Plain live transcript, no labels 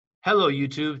Hello,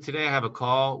 YouTube. Today I have a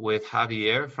call with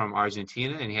Javier from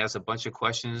Argentina, and he has a bunch of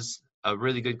questions,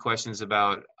 really good questions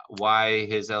about why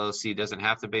his LLC doesn't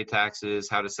have to pay taxes,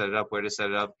 how to set it up, where to set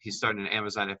it up. He's starting an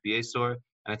Amazon FBA store,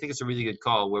 and I think it's a really good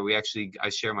call where I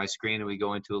share my screen and we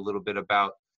go into a little bit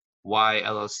about why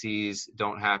LLCs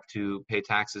don't have to pay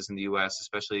taxes in the US,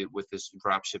 especially with this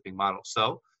drop shipping model.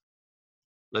 So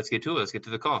let's get to it. Let's get to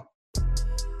the call.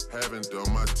 Haven't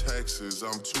done my taxes,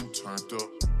 I'm too turned up.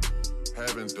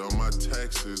 Haven't done my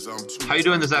taxes, I'm too. How you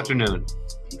doing this afternoon?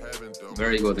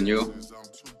 Very good, and you?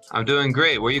 I'm doing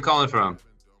great. Where are you calling from?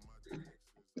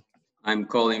 I'm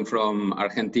calling from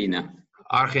Argentina.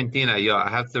 Argentina, yeah. I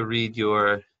have to read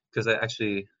because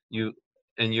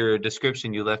in your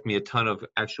description, you left me a ton of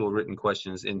actual written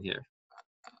questions in here.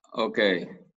 Okay.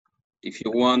 If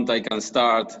you want, I can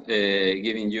start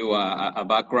giving you a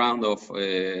background of...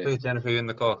 Please, Jennifer, you're in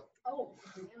the call.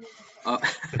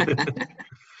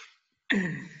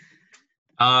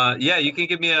 Yeah, you can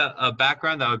give me a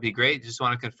background. That would be great. Just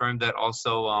want to confirm that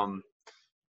also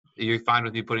you're fine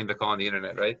with me putting the call on the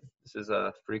internet, right? This is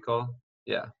a free call?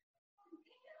 Yeah.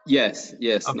 Yes,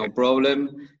 okay. No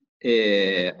problem.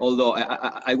 Although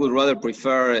I would rather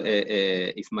prefer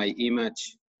if my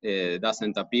image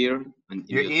doesn't appear on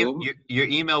YouTube. Your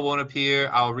email won't appear.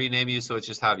 I'll rename you so it's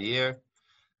just Javier.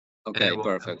 Okay,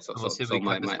 perfect. So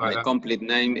my complete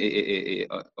name,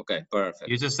 okay, perfect.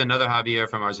 You're just another Javier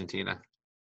from Argentina.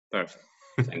 Perfect,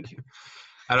 thank you.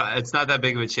 It's not that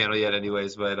big of a channel yet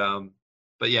anyways, but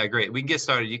yeah, great. We can get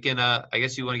started. You can, I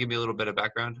guess you want to give me a little bit of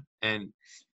background and.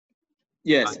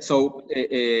 Yes, so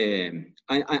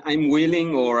I'm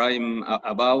willing or I'm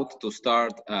about to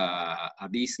start a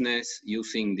business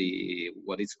using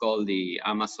what is called the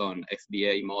Amazon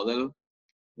FBA model,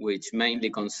 which mainly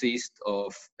consists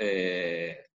of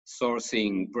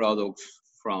sourcing products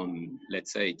from,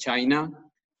 let's say, China,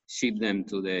 ship them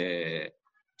to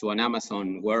an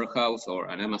Amazon warehouse or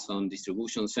an Amazon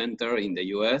distribution center in the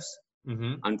US,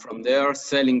 and from there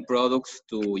selling products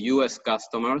to US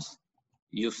customers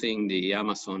using the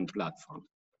Amazon platform.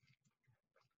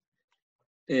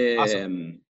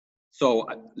 Awesome. So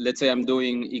let's say I'm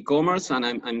doing e-commerce and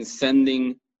I'm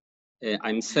selling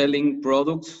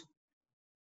products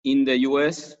in the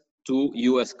US to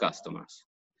US customers.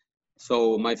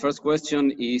 So my first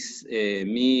question is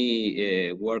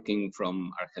me working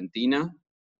from Argentina.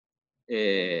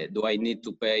 Do I need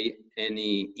to pay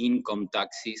any income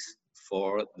taxes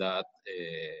for that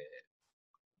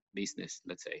business,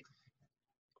 let's say?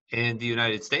 In the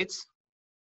United States?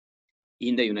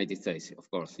 In the United States,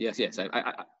 of course. Yes.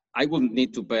 I will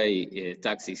need to pay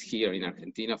taxes here in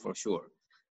Argentina for sure.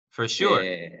 For sure.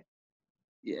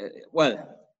 Yeah,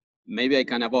 well, maybe I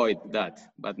can avoid that,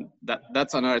 but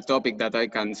that's another topic that I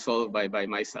can solve by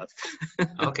myself.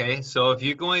 Okay, so if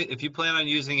you plan on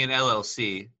using an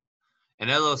LLC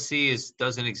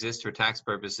doesn't exist for tax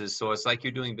purposes, so it's like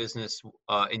you're doing business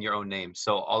in your own name.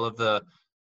 So all of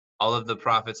the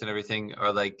profits and everything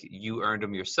are like you earned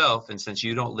them yourself, and since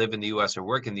you don't live in the U.S. or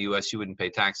work in the U.S., you wouldn't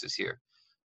pay taxes here.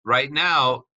 Right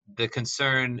now, the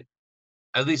concern,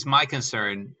 at least my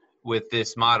concern with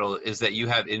this model, is that you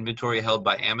have inventory held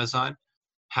by Amazon.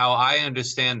 How I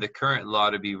understand the current law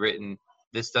to be written,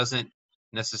 this doesn't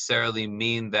necessarily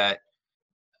mean that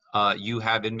you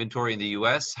have inventory in the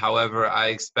U.S. However, I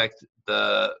expect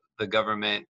the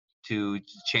government to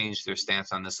change their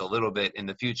stance on this a little bit in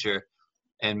the future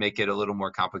and make it a little more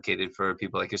complicated for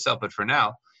people like yourself. But for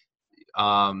now,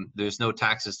 there's no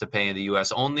taxes to pay in the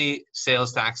U.S., only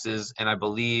sales taxes, and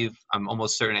I'm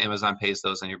almost certain Amazon pays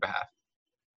those on your behalf.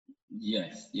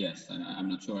 Yes, I'm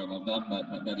not sure about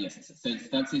that, but yes, sales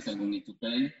taxes I will need to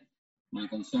pay. My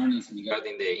concern is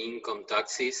regarding the income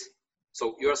taxes.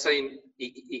 So you're saying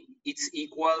it's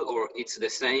equal or it's the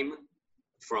same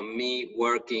from me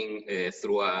working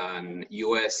through an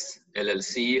US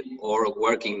LLC or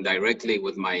working directly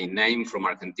with my name from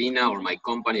Argentina or my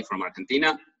company from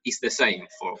Argentina? Is the same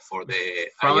for the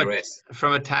IRS?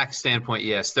 From a tax standpoint,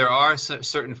 yes. There are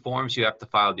certain forms you have to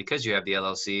file because you have the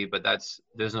LLC, but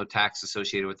there's no tax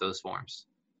associated with those forms.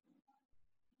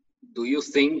 Do you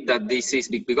think that this is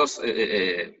because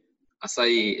as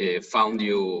I found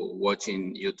you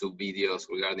watching YouTube videos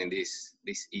regarding this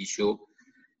issue,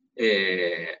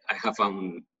 I have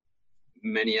found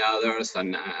many others,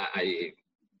 and I've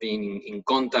been in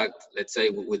contact, let's say,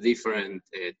 with different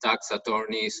tax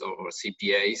attorneys or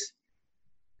CPAs,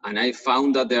 and I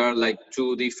found that there are like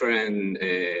two different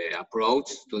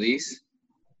approaches to this.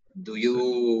 Do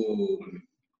you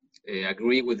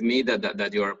agree with me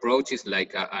that your approach is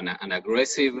like an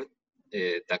aggressive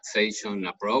taxation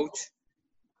approach?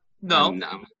 No. And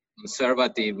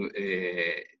conservative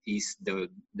is the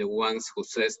ones who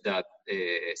says that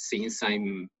since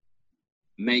I'm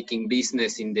making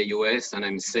business in the US and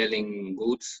I'm selling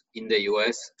goods in the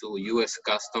US to US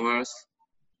customers,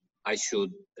 I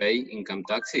should pay income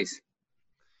taxes?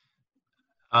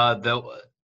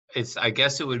 I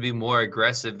guess it would be more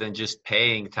aggressive than just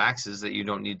paying taxes that you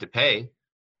don't need to pay.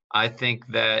 I think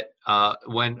that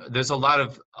when there's a lot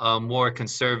of more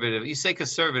conservative, you say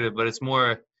conservative, but it's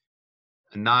more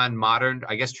non-modern,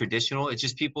 I guess traditional. It's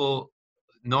just people,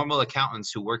 normal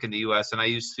accountants who work in the US, and I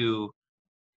used to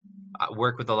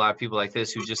work with a lot of people like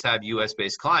this who just have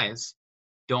US-based clients,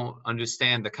 don't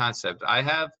understand the concept. I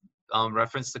have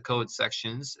referenced the code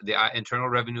sections, the Internal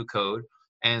Revenue Code,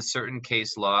 and certain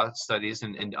case law studies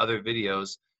and other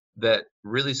videos that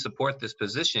really support this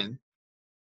position.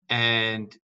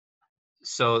 And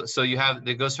so you have,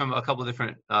 it goes from a couple of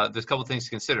different, there's a couple of things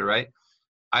to consider, right?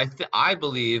 I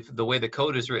believe the way the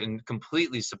code is written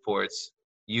completely supports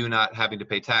you not having to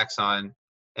pay tax on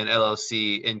an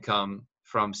LLC income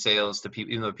from sales to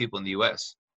people, even though people in the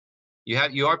US.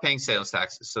 You are paying sales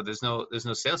taxes, so there's no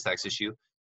sales tax issue.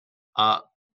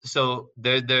 So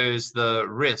there's the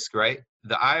risk, right?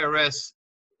 The IRS,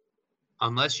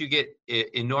 unless you get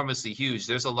enormously huge,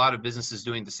 there's a lot of businesses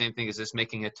doing the same thing as this,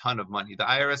 making a ton of money. The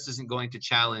IRS isn't going to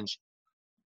challenge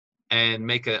and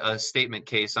make a statement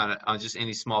case on just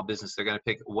any small business. They're going to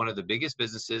pick one of the biggest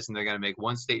businesses and they're going to make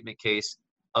one statement case.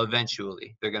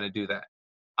 Eventually, they're going to do that.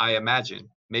 I imagine.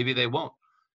 Maybe they won't.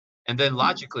 And then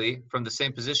logically, from the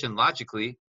same position,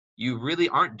 logically, you really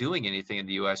aren't doing anything in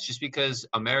the US just because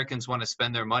Americans want to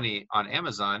spend their money on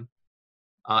Amazon.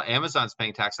 Amazon's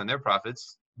paying tax on their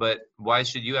profits, but why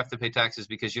should you have to pay taxes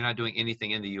because you're not doing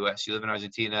anything in the US? You live in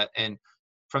Argentina, and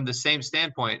from the same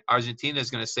standpoint, Argentina is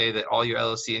going to say that all your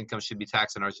LLC income should be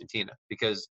taxed in Argentina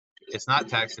because it's not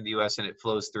taxed in the US and it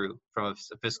flows through from a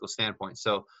fiscal standpoint.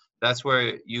 So that's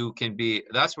where you can be,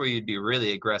 that's where you'd be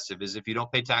really aggressive, is if you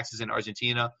don't pay taxes in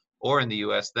Argentina or in the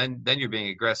US, then you're being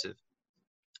aggressive.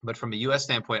 But from a US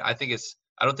standpoint, I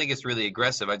don't think it's really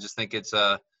aggressive. I just think it's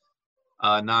a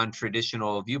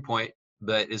non-traditional viewpoint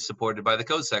that is supported by the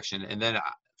code section. And then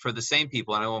for the same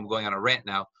people, I know I'm going on a rant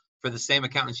now, for the same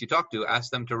accountants you talk to,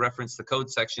 ask them to reference the code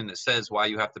section that says why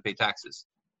you have to pay taxes,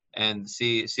 and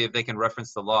see if they can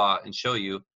reference the law and show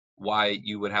you why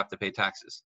you would have to pay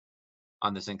taxes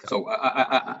on this income. So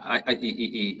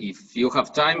if you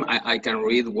have time, I can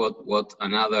read what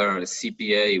another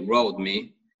CPA wrote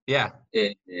me. Yeah.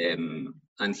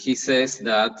 And he says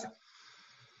that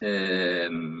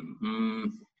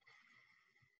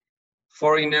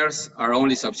foreigners are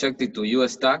only subjected to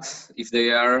US tax if they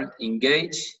are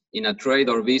engaged in a trade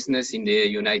or business in the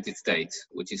United States,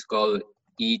 which is called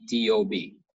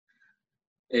ETOB.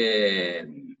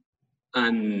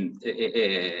 And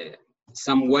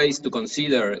some ways to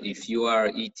consider if you are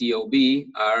ETOB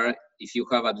are if you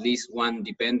have at least one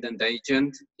dependent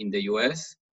agent in the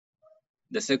US.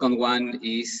 The second one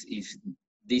is if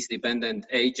this dependent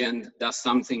agent does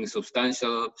something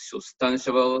substantiable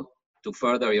to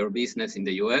further your business in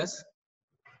the US,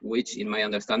 which in my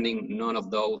understanding, none of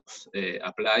those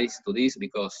applies to this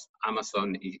because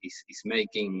Amazon is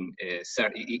making,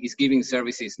 is giving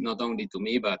services not only to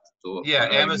me, but to— Yeah,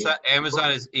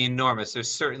 Amazon is enormous. They're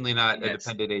certainly not a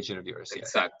dependent agent of yours.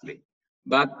 Exactly. Yet.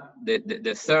 But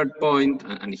the third point,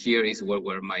 and here is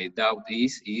where my doubt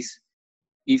is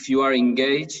if you are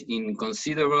engaged in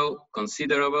considerable,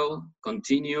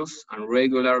 continuous, and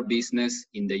regular business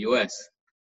in the US.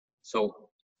 So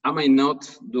am I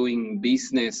not doing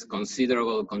business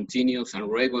considerable, continuous, and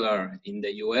regular in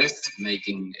the US,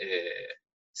 making,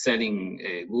 selling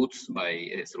goods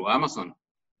through Amazon?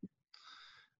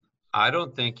 I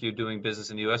don't think you're doing business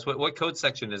in the US. What code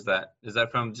section is that? Is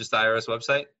that from just the IRS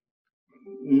website?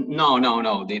 No.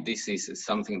 This is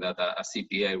something that a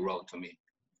CPA wrote to me.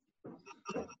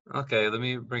 Okay, let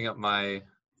me bring up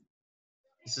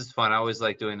this is fun. I always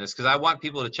like doing this because I want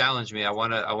people to challenge me. I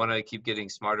want to keep getting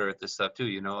smarter at this stuff too,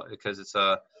 you know, because it's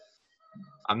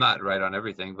I'm not right on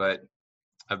everything, but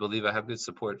I believe I have good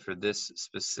support for this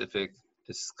specific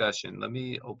discussion. Let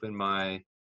me open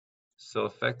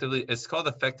it's called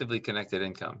effectively connected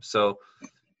income. So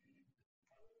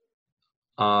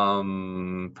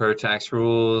per tax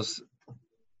rules,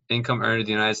 income earned in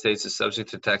the United States is subject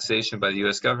to taxation by the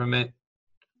US government.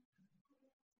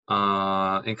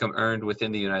 Income earned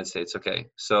within the United States. Okay,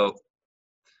 so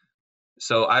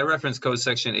I reference code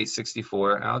section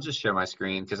 864, and I'll just share my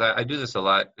screen because I do this a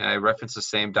lot. And I reference the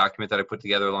same document that I put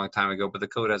together a long time ago, but the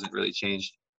code hasn't really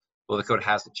changed. Well, the code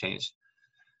hasn't changed.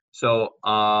 So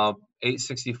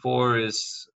 864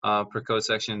 is per code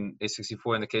section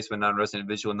 864 in the case of a non-resident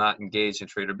individual not engaged in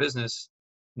trade or business.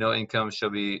 no income shall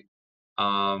be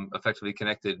effectively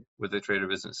connected with a trade or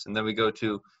business. And then we go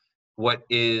to what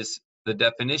is the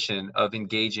definition of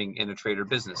engaging in a trade or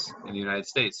business in the United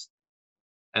States.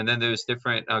 And then there's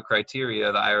different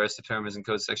criteria the IRS determines in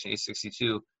Code Section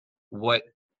 862 what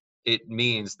it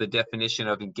means, the definition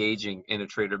of engaging in a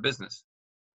trade or business.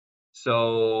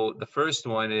 So the first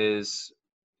one is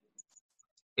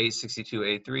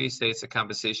 862A3 states that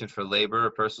compensation for labor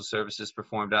or personal services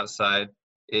performed outside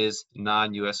is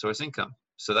non-U.S. source income.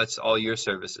 So that's all your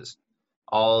services,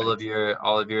 all of your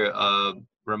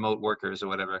remote workers or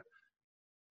whatever.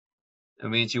 It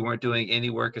means you weren't doing any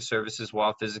work or services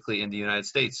while physically in the United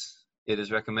States. It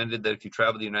is recommended that if you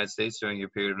travel to the United States during your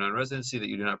period of non-residency, that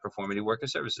you do not perform any work or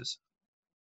services.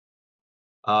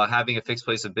 Having a fixed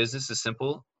place of business is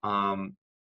simple. The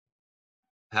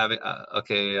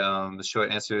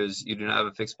short answer is you do not have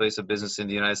a fixed place of business in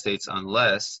the United States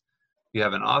unless you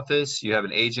have an office, you have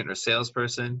an agent or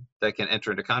salesperson that can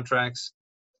enter into contracts,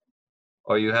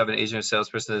 or you have an agent or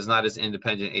salesperson that is not as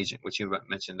independent agent, which you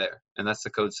mentioned there. And that's the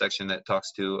code section that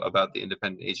talks to about the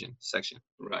independent agent section.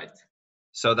 Right.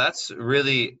 So that's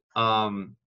really how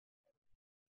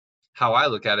I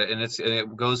look at it, and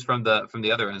it goes from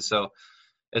the other end. So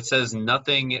it says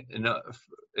nothing. No,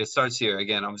 it starts here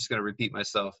again. I'm just going to repeat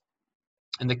myself.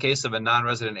 In the case of a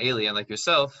non-resident alien like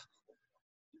yourself,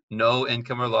 no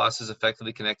income or loss is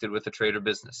effectively connected with a trade or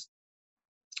business,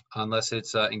 unless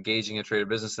it's engaging in trade or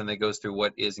business. And it goes through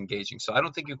what is engaging. So I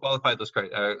don't think you qualify those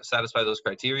satisfy those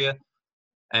criteria.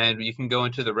 And you can go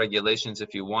into the regulations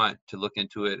if you want to look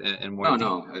into it and more.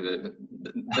 No.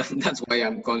 That's why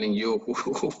I'm calling you,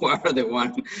 who are the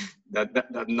one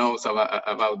that knows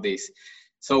about this.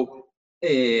 So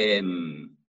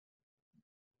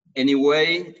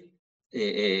anyway,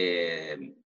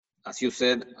 as you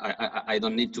said, I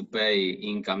don't need to pay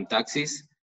income taxes.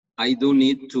 I do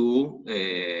need to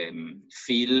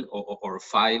fill or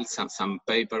file some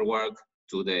paperwork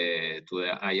to the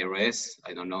IRS.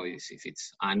 I don't know if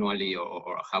it's annually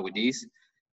or how it is.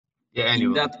 Yeah, annually.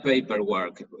 In that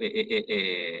paperwork,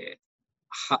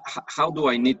 how do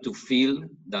I need to fill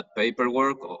that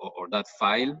paperwork or that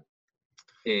file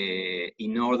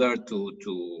in order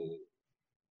to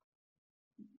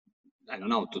I don't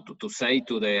know, to say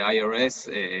to the IRS,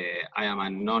 I am a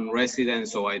non-resident,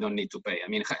 so I don't need to pay? I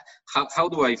mean, how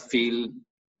do I fill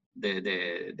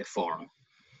the form?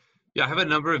 Yeah, I have a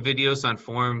number of videos on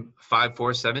Form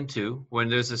 5472. When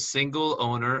there's a single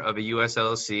owner of a U.S.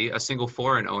 LLC, a single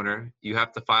foreign owner, you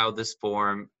have to file this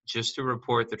form just to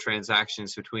report the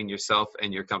transactions between yourself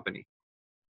and your company.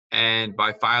 And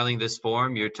by filing this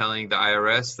form, you're telling the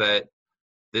IRS that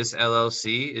this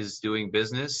LLC is doing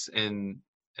business and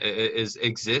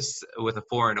exists with a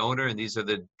foreign owner, and these are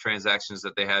the transactions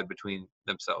that they had between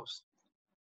themselves.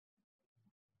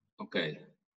 Okay.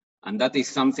 And that is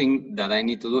something that I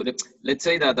need to do. Let's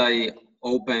say that I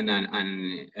open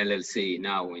an LLC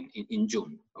now in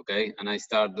June, okay? And I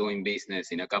start doing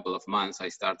business in a couple of months. I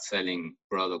start selling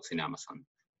products in Amazon.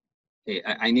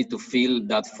 I need to fill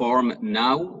that form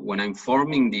now when I'm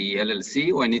forming the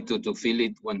LLC, or I need to fill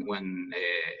it when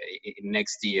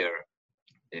next year?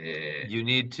 You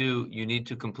need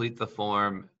to complete the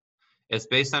form. It's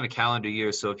based on a calendar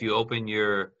year. So if you open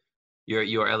your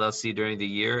LLC during the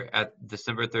year, at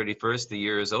December 31st, the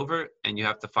year is over, and you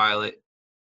have to file it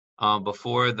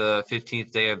before the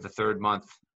 15th day of the third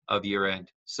month of year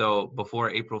end. So before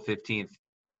April 15th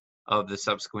of the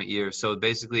subsequent year. So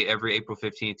basically every April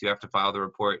 15th, you have to file the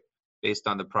report based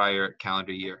on the prior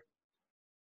calendar year.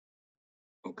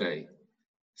 Okay.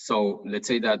 So let's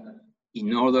say that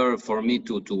in order for me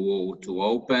to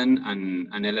open an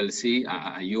LLC,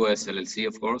 a US LLC,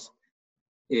 of course,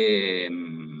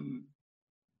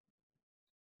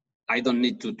 I don't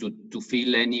need to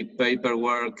fill any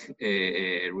paperwork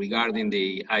regarding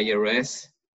the IRS.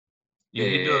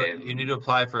 You need to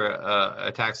apply for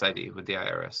a tax ID with the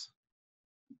IRS.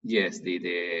 Yes,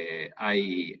 the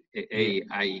AEN,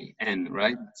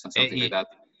 right? Something like that.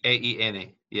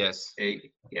 AENA, yes.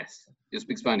 Yes. You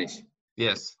speak Spanish?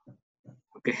 Yes.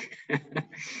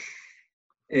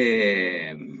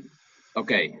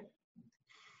 Okay.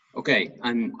 Okay.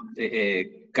 And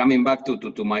coming back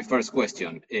to my first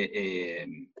question,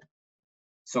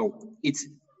 so it's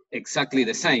exactly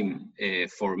the same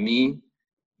for me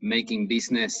making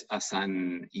business as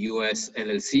an US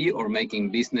LLC or making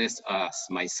business as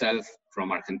myself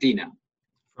from Argentina.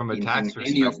 From a tax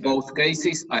perspective. In any of both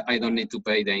cases, I don't need to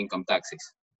pay the income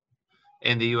taxes.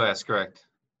 In the US, correct?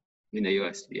 In the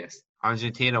US, yes.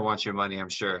 Argentina wants your money, I'm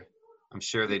sure. I'm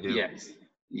sure they do.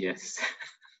 Yes.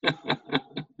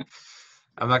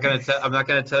 I'm not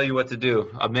gonna tell you what to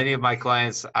do. Many of my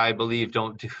clients, I believe,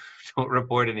 don't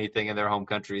report anything in their home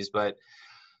countries, but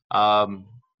I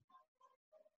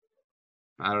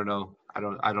don't know. I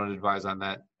don't advise on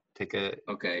that. Okay.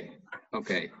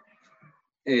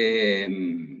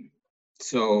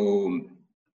 So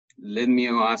let me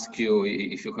ask you,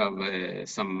 if you have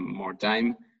some more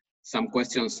time, some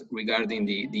questions regarding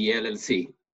the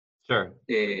LLC. Sure.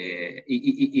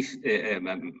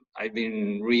 I've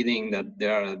been reading that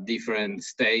there are different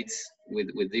states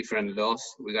with different laws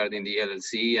regarding the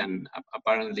LLC, and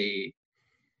apparently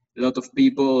a lot of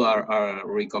people are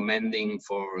recommending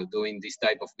for doing this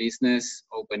type of business,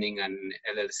 opening an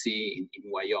LLC in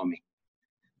Wyoming.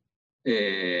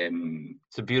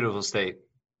 It's a beautiful state.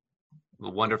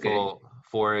 Wonderful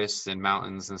forests and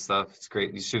mountains and stuff. It's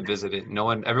great. You should visit it.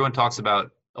 Everyone talks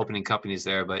about opening companies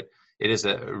there, but it is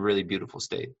a really beautiful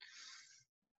state.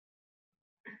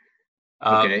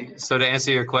 So to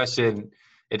answer your question,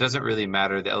 it doesn't really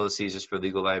matter. The LLC is just for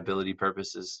legal liability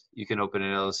purposes. You can open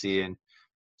an LLC in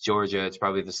Georgia. It's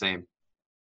probably the same.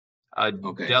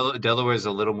 Delaware is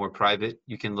a little more private.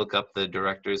 You can look up the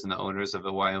directors and the owners of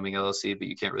a Wyoming LLC, but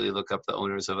you can't really look up the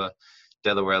owners of a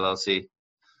Delaware LLC.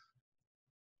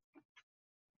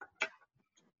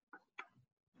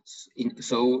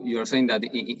 So you're saying that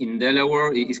in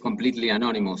Delaware, it is completely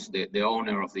anonymous, the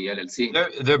owner of the LLC?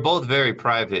 They're both very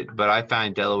private, but I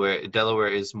find Delaware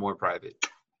is more private.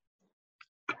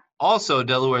 Also,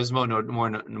 Delaware is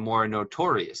more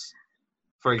notorious.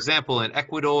 For example, in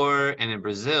Ecuador and in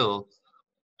Brazil,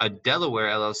 a Delaware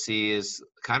LLC is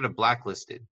kind of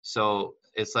blacklisted. So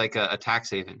it's like a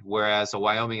tax haven, whereas a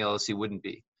Wyoming LLC wouldn't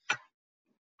be.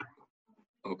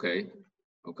 Okay.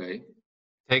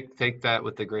 Take that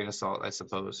with a grain of salt, I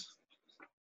suppose.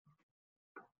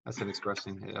 That's an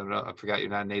expression. I don't know. I forgot you're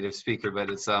not a native speaker, but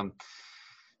it's I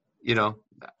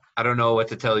don't know what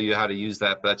to tell you how to use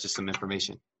that, but that's just some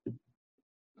information.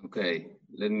 Okay,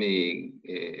 let me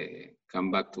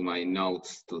come back to my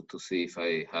notes to see if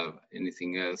I have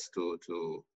anything else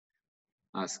to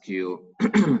ask you.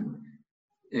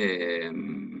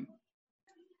 You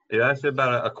asked me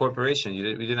about a corporation.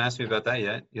 You didn't ask me about that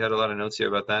yet. You had a lot of notes here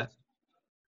about that.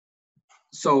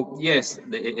 So yes,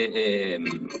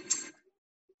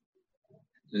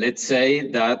 let's say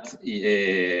that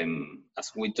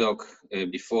as we talked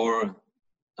before,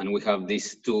 and we have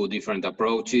these two different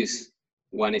approaches.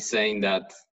 One is saying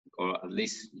that, or at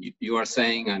least you are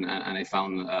saying, and I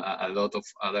found a lot of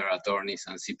other attorneys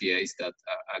and CPAs that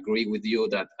agree with you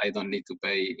that I don't need to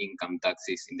pay income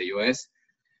taxes in the US.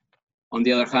 On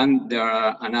the other hand, there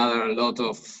are another lot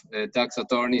of tax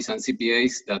attorneys and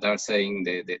CPAs that are saying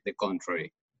the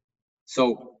contrary.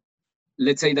 So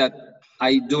let's say that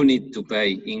I do need to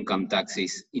pay income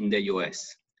taxes in the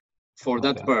US. For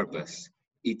that purpose,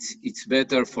 it's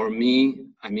better for me,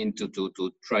 I mean, to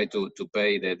try to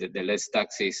pay the less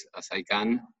taxes as I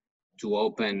can, to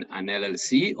open an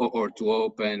LLC or to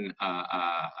open,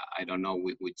 I don't know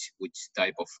which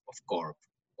type of corp,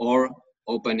 or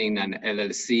opening an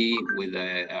LLC with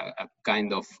a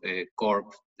kind of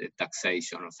corp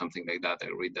taxation or something like that. I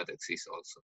read that exists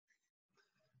also.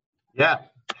 Yeah,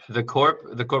 the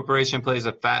corporation pays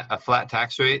a flat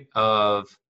tax rate of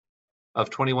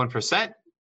 21%.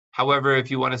 However, if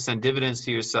you want to send dividends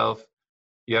to yourself,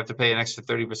 you have to pay an extra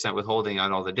 30% withholding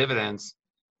on all the dividends.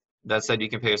 That said, you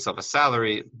can pay yourself a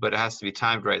salary, but it has to be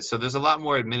timed right. So there's a lot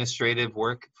more administrative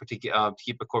work to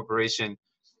keep a corporation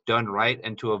done right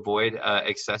and to avoid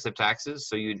excessive taxes.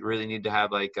 So you'd really need to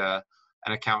have like an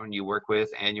accountant you work with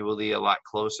annually, a lot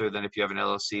closer than if you have an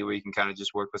LLC where you can kind of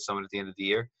just work with someone at the end of the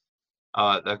year.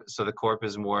 So the corp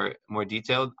is more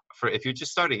detailed. If you're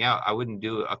just starting out, I wouldn't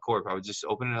do a corp. I would just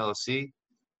open an LLC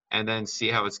and then see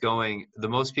how it's going. The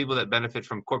most people that benefit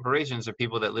from corporations are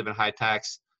people that live in high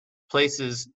tax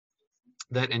places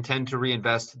that intend to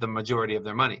reinvest the majority of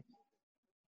their money,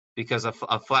 because a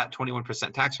flat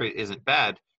 21% tax rate isn't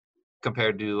bad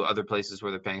compared to other places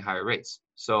where they're paying higher rates.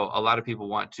 So a lot of people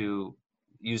want to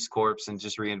use corps and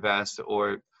just reinvest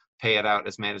or pay it out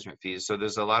as management fees. So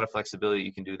there's a lot of flexibility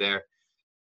you can do there.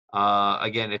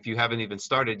 Again, if you haven't even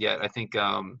started yet, I think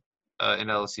an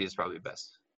LLC is probably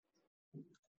best.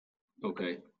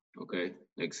 Okay,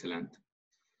 excellent.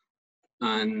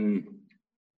 And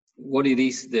what it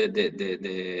is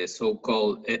the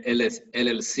so-called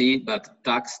LLC, but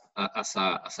taxed as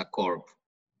a corp?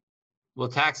 Well,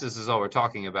 taxes is all we're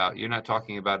talking about. You're not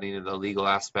talking about any of the legal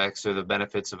aspects or the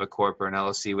benefits of a corp or an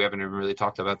LLC. We haven't even really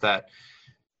talked about that.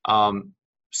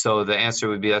 So the answer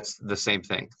would be that's the same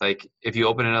thing. Like if you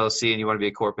open an LLC and you want to be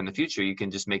a corp in the future, you can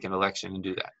just make an election and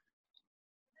do that.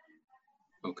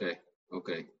 Okay.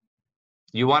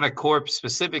 You want a corp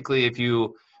specifically if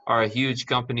you are a huge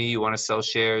company, you want to sell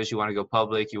shares, you want to go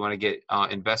public, you want to get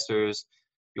investors,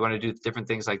 you want to do different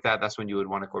things like that. That's when you would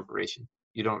want a corporation.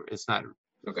 You don't. It's not.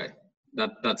 Okay,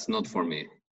 that's not for me.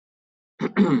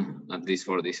 At least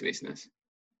for this business.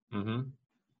 Mm-hmm.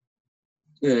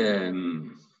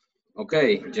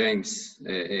 Okay, James,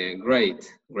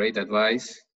 great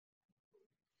advice.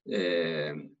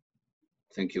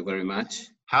 Thank you very much.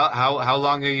 How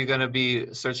long are you going to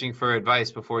be searching for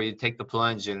advice before you take the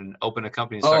plunge and open a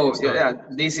company? And Oh, start yeah,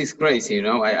 this is crazy. You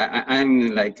know,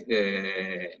 I'm like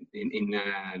in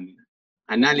an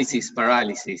analysis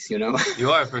paralysis. You know.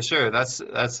 You are, for sure. That's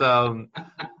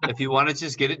if you want to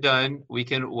just get it done,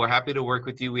 we're happy to work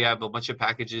with you. We have a bunch of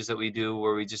packages that we do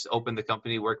where we just open the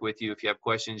company, work with you. If you have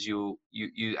questions, you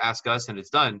ask us and it's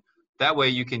done. That way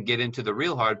you can get into the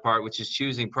real hard part, which is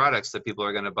choosing products that people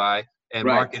are going to buy and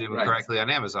market them correctly on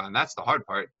Amazon. That's the hard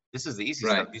part. This is the easy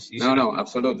stuff. No,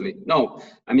 absolutely. No,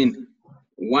 I mean,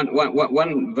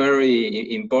 one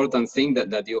very important thing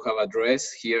that you have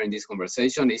addressed here in this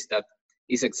conversation is that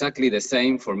it's exactly the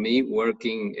same for me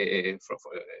working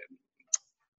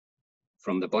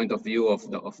from the point of view of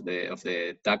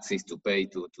the taxes to pay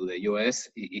to the US.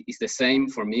 It's the same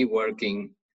for me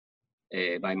working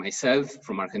by myself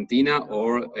from Argentina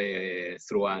or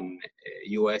through an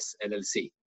US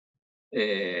LLC.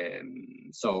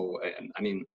 So, I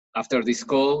mean, after this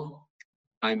call,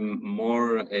 I'm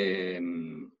more, how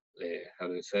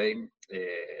do you say,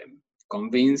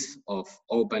 convinced of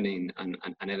opening an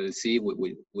LLC,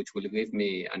 which will give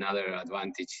me another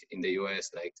advantage in the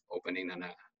US, like opening a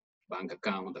bank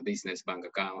account, a business bank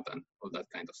account, and all that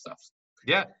kind of stuff.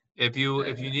 Yeah, if you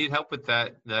need help with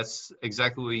that, that's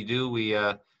exactly what we do. We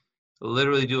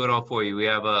literally do it all for you. We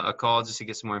have a call just to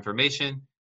get some more information.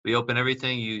 We open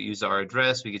everything. You use our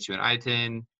address. We get you an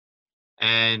ITIN.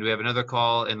 And we have another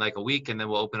call in like a week, and then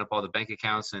we'll open up all the bank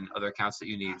accounts and other accounts that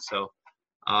you need. So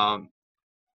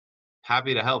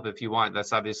happy to help if you want.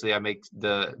 That's obviously I make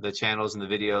the channels and the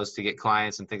videos to get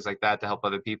clients and things like that to help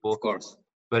other people. Of course.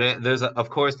 But there's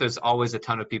always a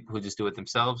ton of people who just do it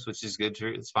themselves, which is good.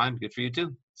 It's fine. Good for you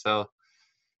too. So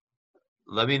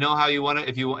let me know how you want to,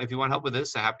 if you want help with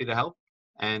this, I'm happy to help.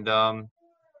 And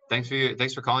thanks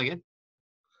for calling in.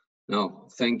 No,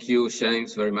 thank you,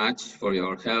 James, very much for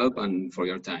your help and for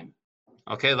your time.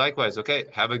 Okay, likewise. Okay,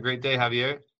 have a great day,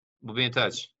 Javier. We'll be in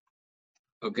touch.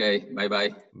 Okay,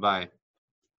 bye-bye. Bye.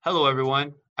 Hello,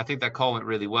 everyone. I think that call went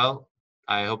really well.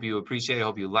 I hope you appreciate it. I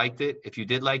hope you liked it. If you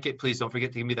did like it, please don't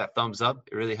forget to give me that thumbs up.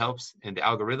 It really helps in the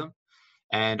algorithm.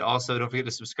 And also, don't forget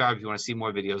to subscribe if you want to see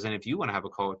more videos. And if you want to have a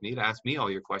call with me to ask me all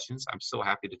your questions, I'm so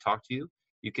happy to talk to you.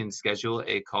 You can schedule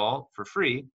a call for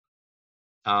free.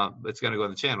 It's going to go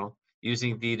on the channel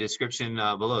using the description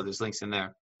below. There's links in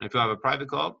there. And if you have a private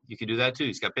call, you can do that too.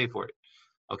 You just got to pay for it.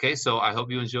 Okay, so I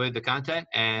hope you enjoyed the content.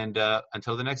 And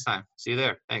until the next time, see you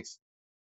there. Thanks.